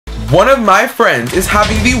One of my friends is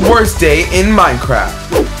having the worst day in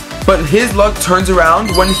Minecraft. But his luck turns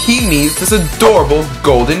around when he meets this adorable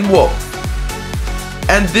golden wolf.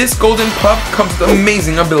 And this golden pup comes with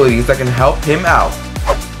amazing abilities that can help him out.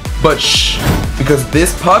 But shh, because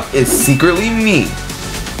this pup is secretly me.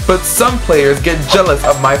 But some players get jealous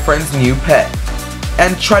of my friend's new pet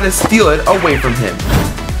and try to steal it away from him.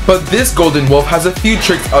 But this golden wolf has a few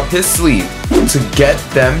tricks up his sleeve to get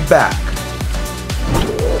them back.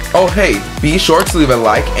 Oh hey, be sure to leave a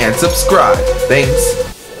like and subscribe. Thanks.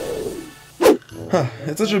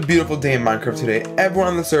 It's such a beautiful day in Minecraft today. Everyone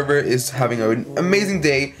on the server is having an amazing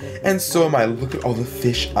day, and so am I. Look at all the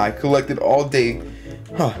fish I collected all day.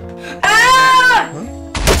 Huh?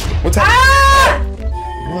 What's happening?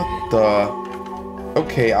 What the?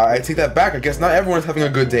 Okay, I take that back. I guess not everyone's having a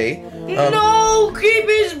good day. No,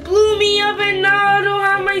 creepers blew me up and now I don't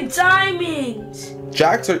have my diamonds.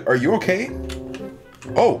 Jaxx, are you okay?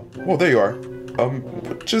 Oh, well, there you are.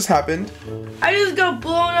 What just happened? I just got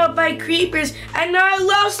blown up by creepers and now I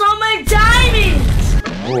lost all my diamonds.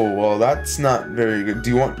 Oh, well, that's not very good. Do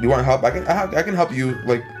you want help? I can help you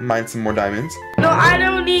like mine some more diamonds. No, I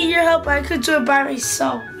don't need your help. I could do it by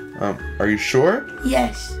myself. Are you sure?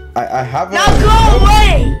 Yes. I have. Now go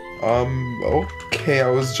away. Okay. I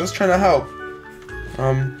was just trying to help.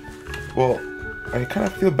 Well, I kind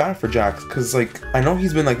of feel bad for Jaxx because like I know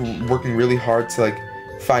he's been like working really hard to like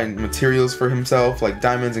find materials for himself, like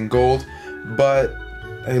diamonds and gold, but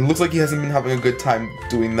it looks like he hasn't been having a good time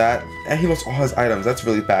doing that, and he lost all his items. That's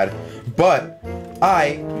really bad. But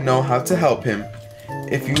I know how to help him.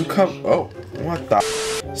 If you come, oh, what the?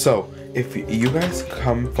 So if you guys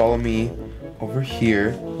come follow me over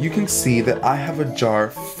here, you can see that I have a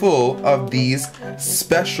jar full of these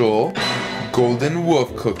special golden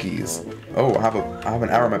wolf cookies. Oh, I have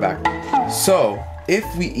an arrow on my back. So if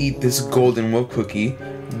we eat this golden wolf cookie,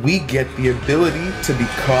 we get the ability to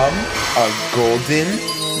become a golden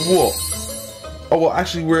wolf. Oh, well,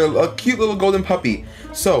 actually, we're a cute little golden puppy.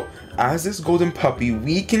 So, as this golden puppy,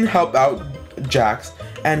 we can help out Jaxx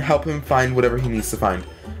and help him find whatever he needs to find.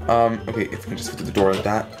 Okay, if we can just fit through the door like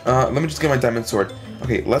that. Let me just get my diamond sword.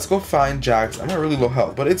 Okay, let's go find Jaxx. I'm not really low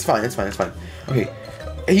health, but it's fine, it's fine. Okay,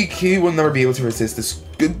 he will never be able to resist this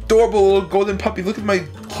adorable little golden puppy. Look at my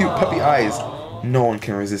cute puppy eyes. No one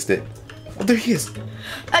can resist it. Oh, there he is.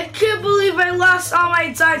 I can't believe I lost all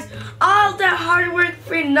my diamonds. All that hard work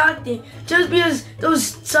for nothing. Just because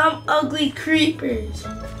those dumb, ugly creepers.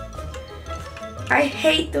 I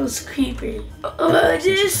hate those creepers. This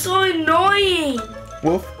is so annoying.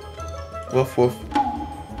 Wolf. Woof, woof.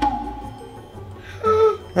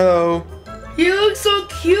 Hello. You look so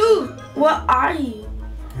cute. What are you?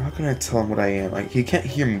 How can I tell him what I am? Like, he can't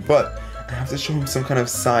hear me, but I have to show him some kind of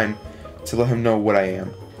sign to let him know what I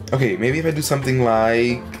am. Okay, maybe if I do something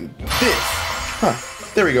like this. Huh,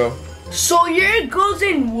 there we go. So you're a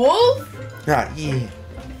golden wolf? Ah, yeah.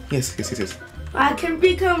 Yes. I can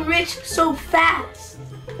become rich so fast.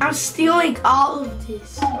 I'm stealing all of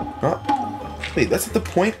this. Huh? Wait, that's not the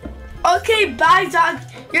point. Okay, bye, dog.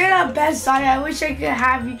 You're the best dog. I wish I could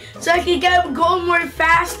have you so I can get gold more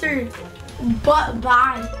faster. But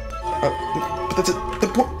bye. But that's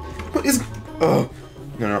the point. What is? Oh.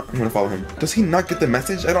 No, I'm gonna follow him. Does he not get the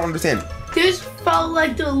message? I don't understand. This felt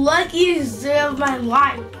like the luckiest day of my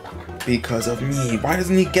life. Because of me. Why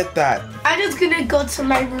doesn't he get that? I'm just gonna go to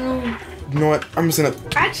my room. You know what? I'm just gonna...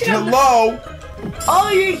 Actually, hello?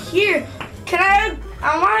 Oh, you're here. I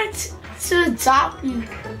want to adopt you.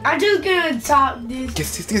 I'm just gonna adopt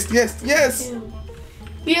this. Yes.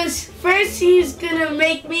 Because first he's gonna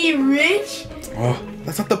make me rich. Oh,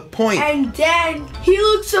 that's not the point. And then he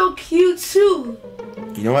looks so cute too.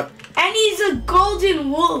 You know what? And he's a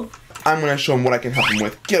golden wolf. I'm gonna show him what I can help him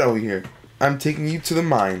with. Get over here. I'm taking you to the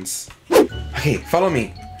mines. Okay, follow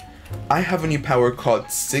me. I have a new power called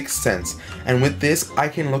 6th Sense, and with this I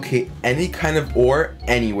can locate any kind of ore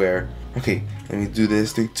anywhere. Okay, let me do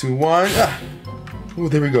this. 3, 2, 1. Ah. Oh,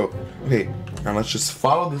 there we go. Okay, now let's just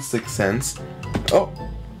follow the 6th Sense. Oh,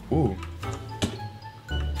 ooh.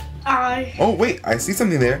 Oh wait, I see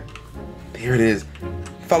something there. There it is.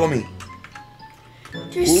 Follow me.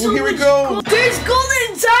 There's so here we go. Gold. There's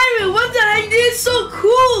golden diamond. What the heck? This is so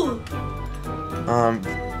cool.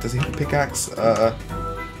 Does he have a pickaxe?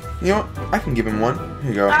 You know what? I can give him one.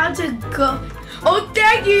 Here you go. I have to go. Oh,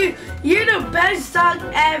 thank you. You're the best dog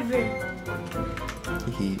ever.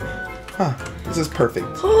 Huh, this is perfect.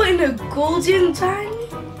 Oh, and a golden diamond?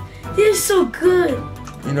 This is so good.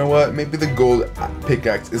 You know what? Maybe the gold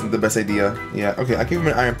pickaxe isn't the best idea. Yeah, okay, I'll give him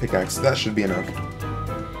an iron pickaxe. That should be enough.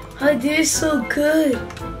 Oh, this is so good.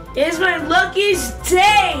 It's my luckiest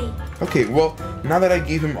day. Okay, well, now that I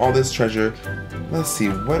gave him all this treasure, let's see,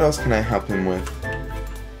 what else can I help him with?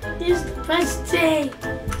 It's the best day.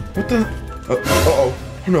 What the? Uh-oh.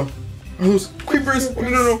 Oh no. Are those creepers? Oh,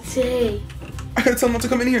 no. Day. I gotta tell him not to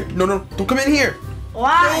come in here. No, don't come in here.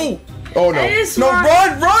 Why? No. Oh no. No,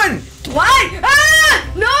 run! Why?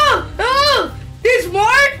 Ah! No! Oh! There's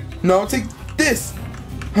more? No, take this.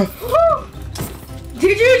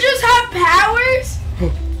 Did you just have powers?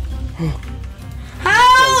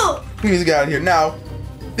 Help! We need to get out of here now.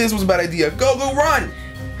 This was a bad idea. Go, run!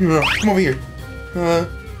 No, come over here.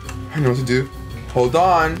 I know what to do. Hold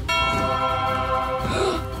on.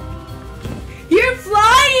 You're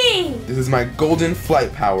flying! This is my golden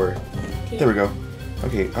flight power. There we go.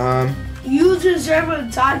 Okay, You deserve a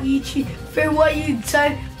doggy treat for what you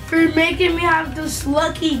done, for making me have this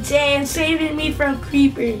lucky day and saving me from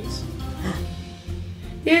creepers.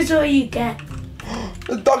 Here's what you get.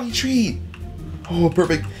 a doggy treat. Oh,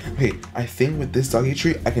 perfect. Okay, I think with this doggy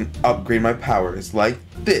treat, I can upgrade my powers like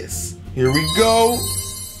this. Here we go.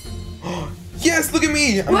 Yes, look at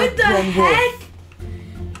me. What the heck?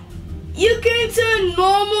 You came to a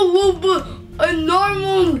normal wolf, but a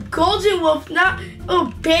normal golden wolf, not a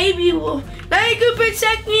baby wolf. Now you can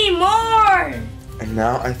protect me more. And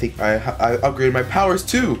now I think I upgraded my powers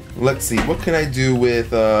too. Let's see, what can I do with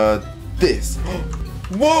this?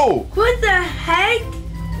 Whoa! What the heck?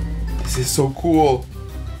 This is so cool.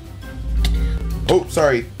 Oh,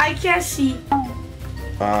 sorry. I can't see.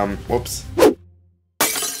 Whoops.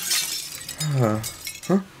 Huh?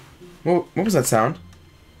 What was that sound?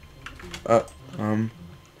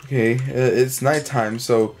 Okay, it's nighttime,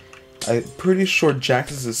 so I'm pretty sure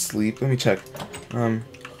Jaxx is asleep. Let me check.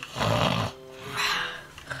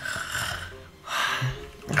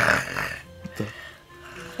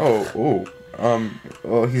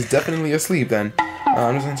 Well, he's definitely asleep then.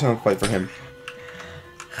 I'm just gonna turn on the light for him.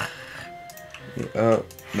 No,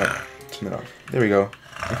 turn it off. There we go.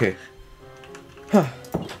 Okay. Huh.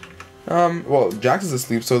 Well, Jaxx is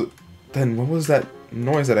asleep, so then what was that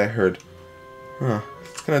noise that I heard? Huh.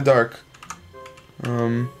 It's kind of dark.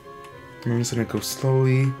 I'm just gonna go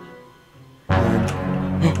slowly. And...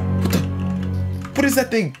 What is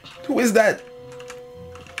that thing? Who is that?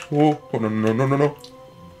 Oh no.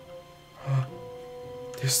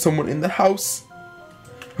 There's someone in the house.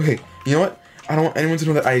 Okay, you know what? I don't want anyone to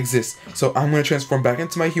know that I exist, so I'm gonna transform back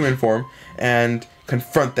into my human form and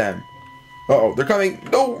confront them. Uh-oh, they're coming.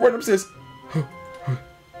 No, run upstairs.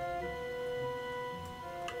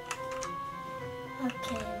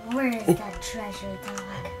 Okay, where is that treasure dog?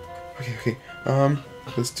 Okay.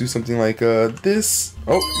 Let's do something like this.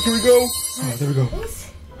 Oh, here we go. Oh, there we go. What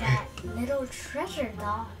is that little treasure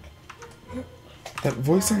dog? That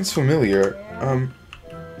voice sounds familiar.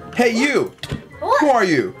 Hey you! What? Who are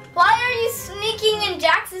you? Why are you sneaking in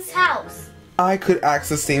Jax's house? I could ask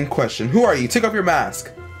the same question. Who are you? Take off your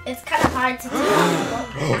mask. It's kind of hard to do.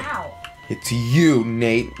 Ow. It's you,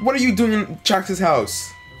 Nate. What are you doing in Jax's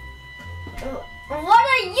house? What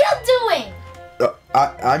are you doing?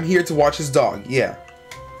 I'm here to watch his dog. Yeah.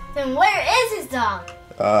 Then where is his dog?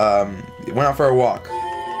 Went out for a walk.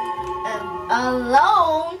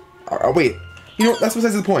 Alone? Wait. You know, that's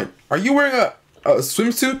besides the point. Are you wearing a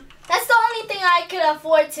swimsuit? That's the only thing I could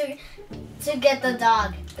afford to get the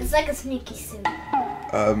dog. It's like a sneaky suit.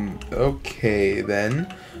 Okay then.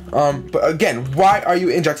 But again, why are you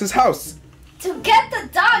in Jax's house? To get the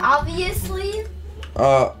dog, obviously.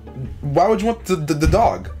 Why would you want the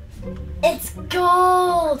dog? It's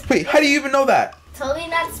gold. Wait, how do you even know that? Totally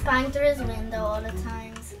not spying through his window all the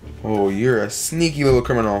times. Oh, you're a sneaky little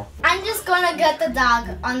criminal. I'm just gonna get the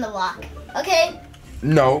dog on the walk, okay?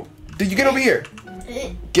 No. Did you get over here?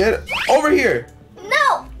 Get over here.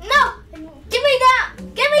 No! Get me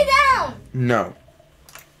down! Get me down! No.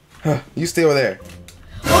 You stay over there.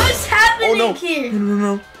 What's happening here?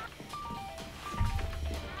 No.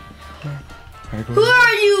 Who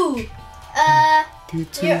are you? 3,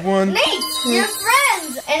 2, 1. Nate, you're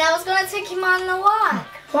friends! And I was gonna take him on the walk.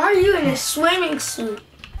 Why are you in a swimming suit?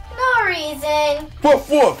 No reason. Woof,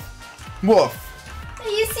 woof. Woof.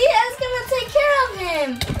 You see, I was gonna take care of him.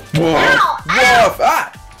 Woof. Ow! Woof.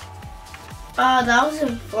 Ah! That was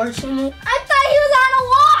unfortunate. I thought he was on a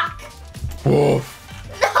walk. Woof.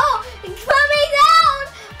 No! Put me down!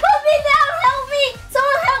 Put me down! Help me!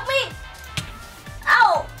 Someone help me!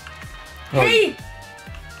 Ow! Hey!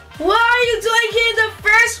 What are you doing here in the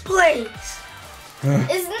first place?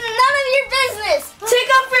 It's none of your business! Take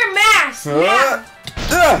off your mask!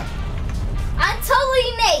 Yeah. I'm totally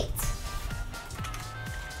Nate.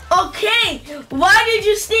 Okay, why did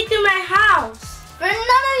you sneak in my house? For none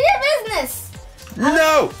of your business.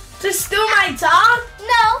 No. To steal my dog?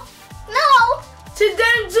 No. To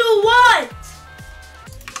then do what?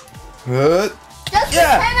 Just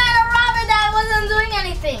pretend I'm a robber that I wasn't doing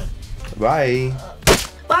anything. Bye.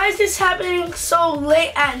 Why is this happening so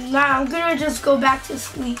late at night? I'm gonna just go back to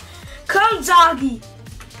sleep. Come, doggy.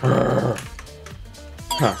 Huh,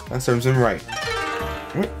 that serves him right.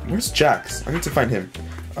 Where's Jaxx? I need to find him.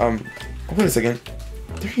 Wait a second.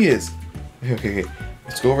 There he is. Okay.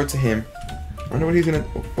 Let's go over to him. I wonder what he's gonna...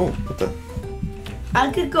 Oh, what the...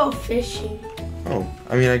 I could go fishing. Oh,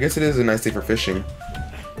 I mean, I guess it is a nice day for fishing.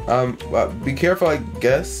 Be careful, I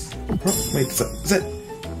guess. Wait, is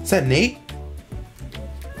that Nate?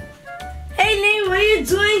 Hey, Nate, what are you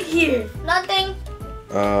doing here? Nothing.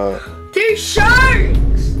 There's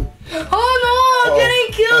sharks! Oh no, I'm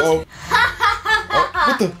getting killed!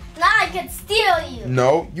 What the? Now I can steal you.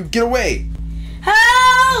 No, you get away!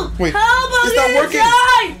 Help! Wait, Help! it's not working!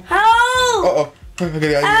 Die. Help!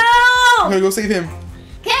 Okay, I Help! gotta go save him.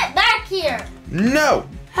 Get back here. No!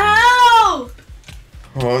 Help!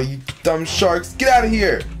 Oh, you dumb sharks, get out of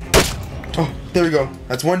here! Oh, there we go.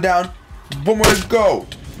 That's one down. One more to go.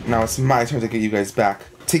 Now it's my turn to get you guys back.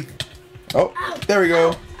 Oh, there we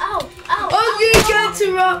go. Ow. Okay, got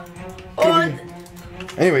to rock.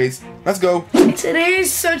 Anyways, let's go. Today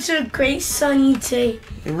is such a great sunny day.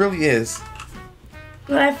 It really is.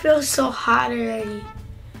 But I feel so hot already.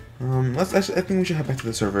 I think we should head back to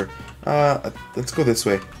the server. Let's go this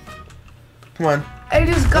way. Come on. I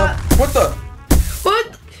just got. What the?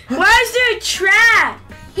 What? Why is there a trap?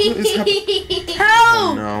 What is happening? Help!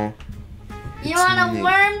 Oh no. You want a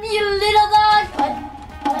worm, you little dog? What?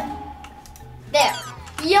 There.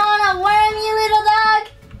 You want a worm, you little dog?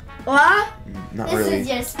 What? Not This really. is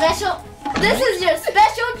your special. This is your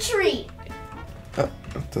special treat.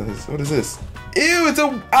 What is this? Ew! It's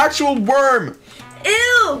an actual worm.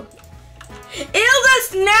 Ew! Ew,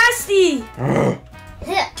 that's nasty!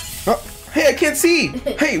 Hey, I can't see.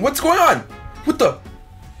 Hey, what's going on? What the?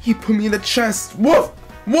 He put me in the chest. Woof!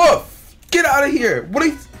 Woof! Get out of here! What are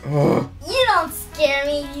you? You don't scare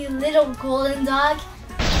me, you little golden dog.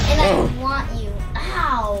 And I want you.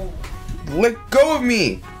 Ow. Let go of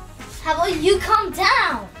me! How about you calm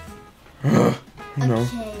down? No.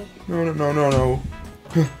 Okay. No.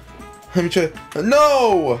 Let me try.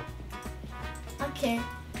 No! Okay.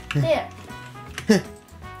 There.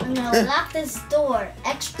 I'm gonna lock this door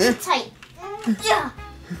extra tight. Yeah.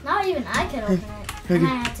 Not even I can open it. And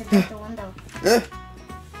I have to break the window.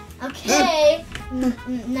 Okay.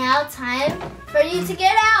 Now time for you to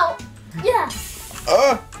get out. Yeah.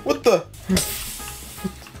 What the?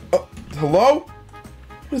 Hello?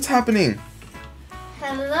 What's happening?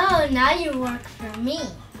 Hello. Now you work for me.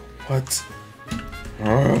 What?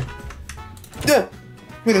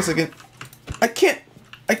 Wait a second. I can't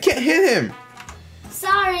hit him.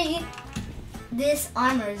 Sorry. This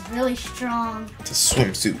armor is really strong. It's a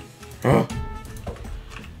swimsuit.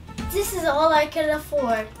 This is all I can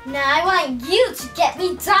afford. Now I want you to get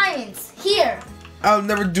me diamonds. Here. I'll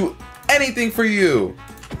never do anything for you.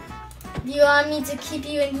 Do you want me to keep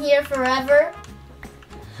you in here forever?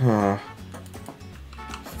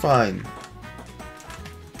 Fine.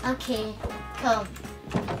 Okay, come.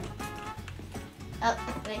 Oh,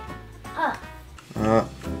 wait.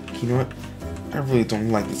 You know what? I really don't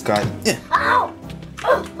like this guy. Ow!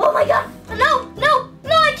 Oh my god! No!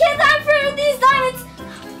 I can't die for these diamonds!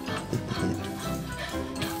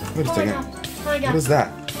 Wait a second. Oh my god. What is that?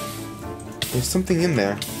 There's something in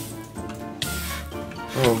there.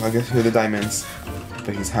 Oh, I guess here are the diamonds.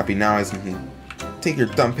 But he's happy now, isn't he? Take your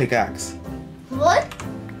dumb pickaxe. What?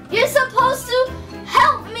 You're supposed to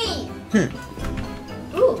help me!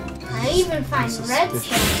 Ooh, I even find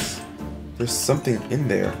redstone. There's something in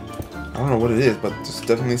there. I don't know what it is, but there's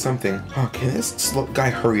definitely something. Oh, can this slow guy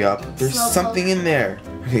hurry up? There's something in there.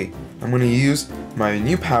 Okay, I'm gonna use my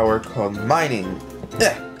new power called mining.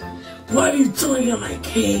 What are you doing in my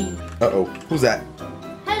cave? Uh-oh, who's that?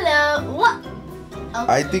 Hello, what?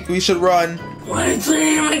 Okay. I think we should run. What are you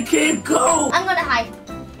doing in my cave? Go! I'm gonna hide.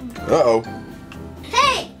 Uh-oh.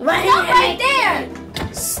 Hey! Stop right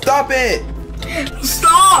there! Stop it!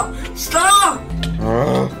 Stop! Stop!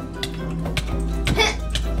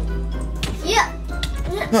 Yeah.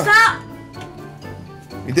 Stop!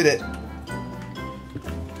 We did it.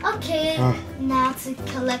 Okay, now to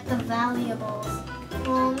collect the valuables.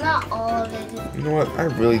 Well, not all of it. You know what? I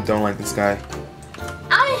really don't like this guy.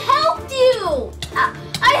 I helped you!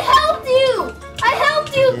 I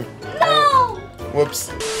helped you! No!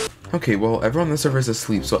 Whoops. Okay, well, everyone on the server is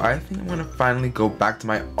asleep, so I think I'm gonna finally go back to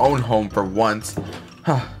my own home for once.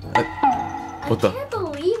 I can't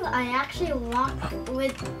believe I actually walked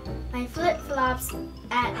with my flip-flops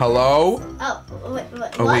at... Hello? Oh, wait,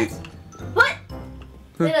 what? Oh, wait. What?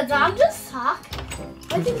 Did a dog just talk?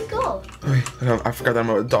 Where did he go? Wait, I forgot that I'm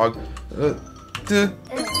a dog. Oh.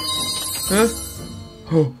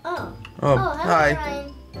 Oh. Oh, hello, hi.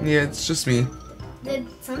 Ryan. Yeah, it's just me. Did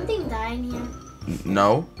something die in here?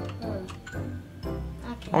 No. Oh.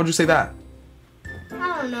 Okay. Why would you say that?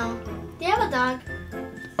 I don't know. Do you have a dog?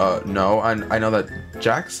 No. I know that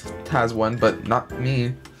Jax has one, but not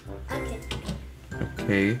me. Okay.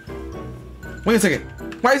 Okay. Wait a second.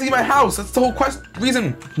 Why is he in my house? That's the whole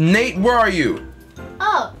reason. Nate, where are you?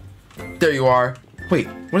 Oh. There you are. Wait,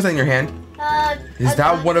 what is that in your hand? Is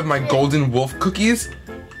that one of my golden wolf cookies?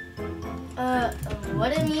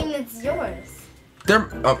 What do you mean it's yours? They're,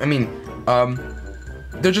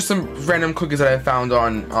 they're just some random cookies that I found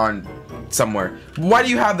on somewhere. Why do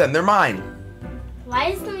you have them? They're mine.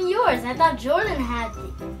 Why is them yours? I thought Jordan had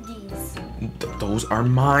these. Those are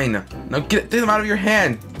mine. Now get them out of your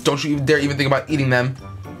hand. Don't you dare even think about eating them.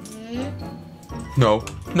 No.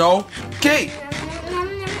 No. Kate!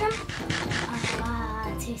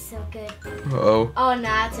 It tastes so good. Uh-oh. Oh, no,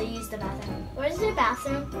 I have to use the bathroom. Where's your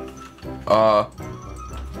bathroom? I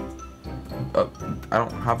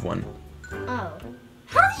don't have one. Oh.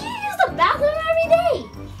 How do you use the bathroom every day?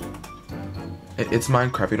 It's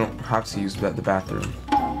Minecraft. You don't have to use the bathroom.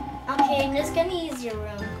 Okay, I'm just gonna use your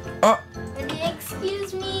room. Would you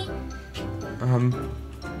excuse me?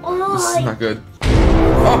 Oh, this is not good.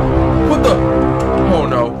 Oh, what the? Oh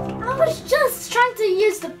no. I was just trying to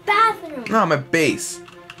use the bathroom. Not my base.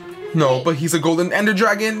 No, but he's a golden ender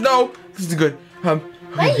dragon. No, this is good.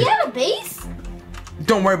 Wait, you have a base?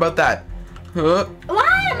 Don't worry about that. Why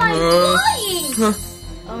am I flying?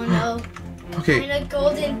 Oh no. Okay. I'm a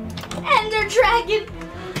golden ender dragon.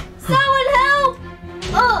 Someone help!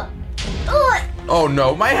 Oh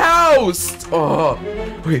no, my house! Oh,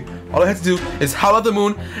 wait. All I have to do is howl at the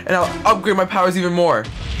moon, and I'll upgrade my powers even more.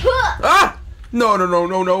 Ah! No, no, no,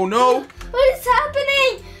 no, no, no! What is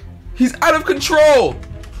happening? He's out of control!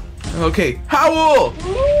 Okay, howl!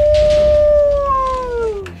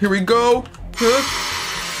 Here we go.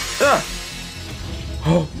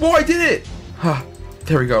 Oh, boy, I did it!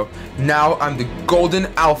 There we go. Now I'm the golden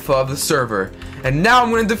alpha of the server. And now I'm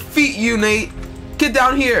gonna defeat you, Nate! Get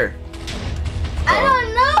down here! I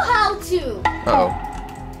don't know how to. Uh-oh.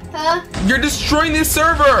 Huh? You're destroying this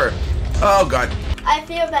server! Oh, God. I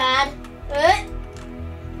feel bad. What?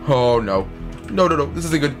 Oh, no. No, no, no. This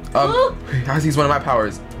isn't good. I have to use one of my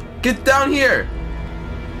powers. Get down here!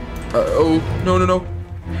 Uh-oh. No, no, no.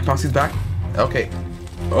 Bouncey's back. Okay.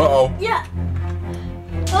 Uh-oh. Yeah.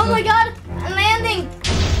 Oh my God, I'm landing.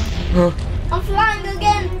 I'm flying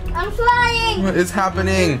again. I'm flying. What is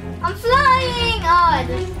happening? I'm flying. Oh, I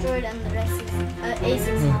destroyed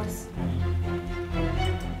Ace's house.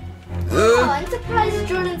 Oh, I'm surprised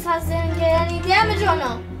Jordan's house didn't get any damage on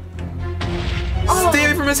him. Stay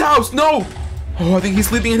away from his house. No. Oh, I think he's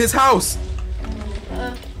sleeping in his house.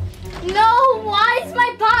 No, why is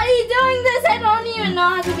my body doing this? I don't even know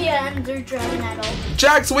how to be an ender dragon at all.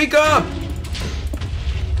 Jax, wake up!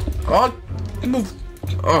 Oh, move.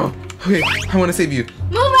 Oh, okay. I want to save you.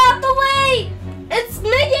 Move out the way! It's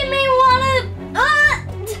making me wanna.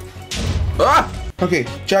 Okay,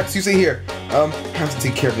 Jax, you stay here. I have to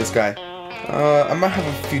take care of this guy. I might have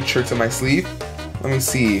a few tricks on my sleeve. Let me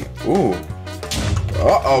see. Ooh.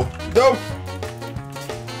 Uh-oh. No.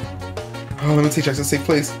 Oh, let me take Jax to a safe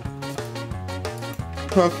place.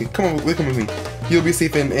 Okay, come with me. You'll be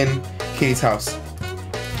safe in Katie's house.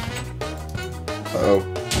 Uh-oh.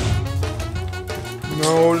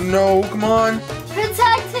 No, no, come on.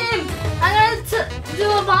 Protect him! I'm gonna do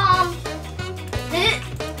a bomb.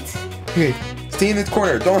 Okay, stay in this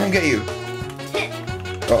corner. Don't let him get you.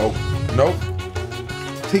 Uh-oh. Nope.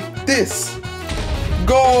 Take this.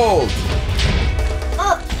 Gold.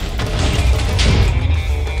 No.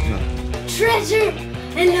 Treasure.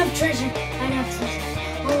 I love treasure. I love treasure.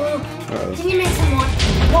 Can you make some more?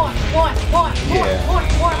 More. Oh, I love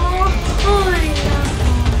gold.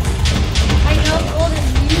 I know gold is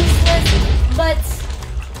useless, but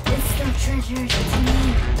it's still treasure to me.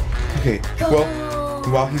 Okay, well,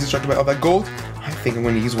 while he's distracted by all that gold, I think I'm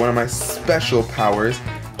going to use one of my special powers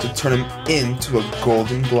to turn him into a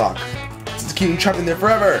golden block. To keep him trapped in there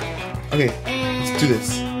forever. Okay, let's do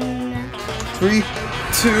this. 3,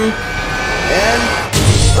 2, and...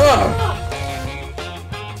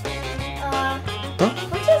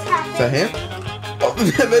 What just happened? Is that him? Oh,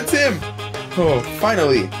 that's him! Oh,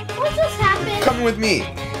 finally! What just happened? Come with me!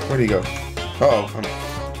 Where'd he go?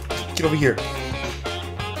 Get over here.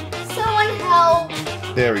 Someone help!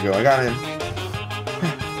 There we go, I got him.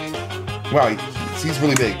 Wow, he's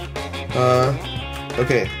really big.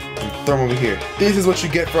 Okay. Throw him over here. This is what you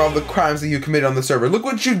get for all the crimes that you committed on the server. Look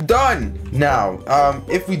what you've done! Now,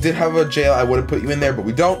 if we did have a jail, I would have put you in there, but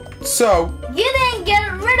we don't. So... You didn't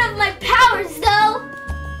get rid of my powers, though!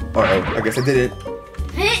 Uh-oh, I guess I didn't.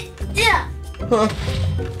 Yeah. Huh.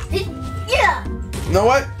 Yeah. You know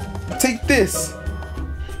what? Take this.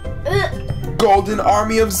 Golden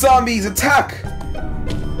army of zombies, attack!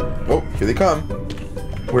 Oh, here they come.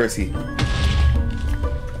 Where is he?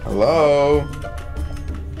 Hello?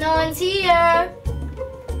 No one's here.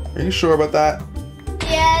 Are you sure about that?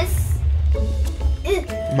 Yes.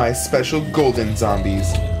 My special golden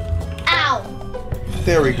zombies. Ow.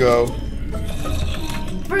 There we go.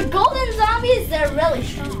 For golden zombies, they're really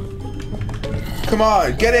strong. Come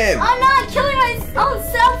on, get him! I'm not killing my own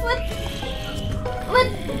self with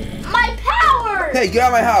my power! Hey, get out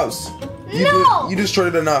of my house! No! You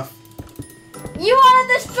destroyed it enough. You want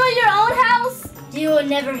to destroy your own house? You will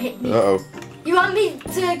never hit me. Uh-oh. You want me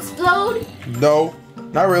to explode? No,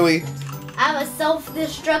 not really. I have a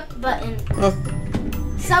self-destruct button. Huh.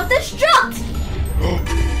 Self-destruct! I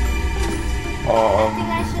think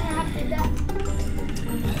I shouldn't have to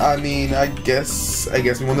die. I mean, I guess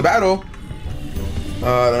we won the battle.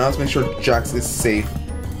 Then let's make sure Jaxx is safe.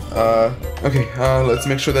 Okay, let's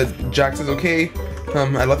make sure that Jaxx is okay.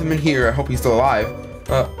 I left him in here. I hope he's still alive.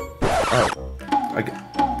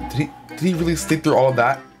 Did he really stick through all of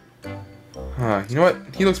that? You know what?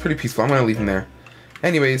 He looks pretty peaceful. I'm gonna leave him there.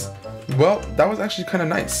 Anyways, well, that was actually kind of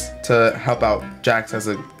nice to help out Jaxx as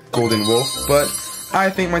a golden wolf, but I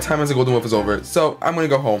think my time as a golden wolf is over, so I'm gonna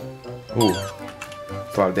go home. Ooh,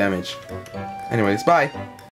 that's a lot of damage. Anyways, bye.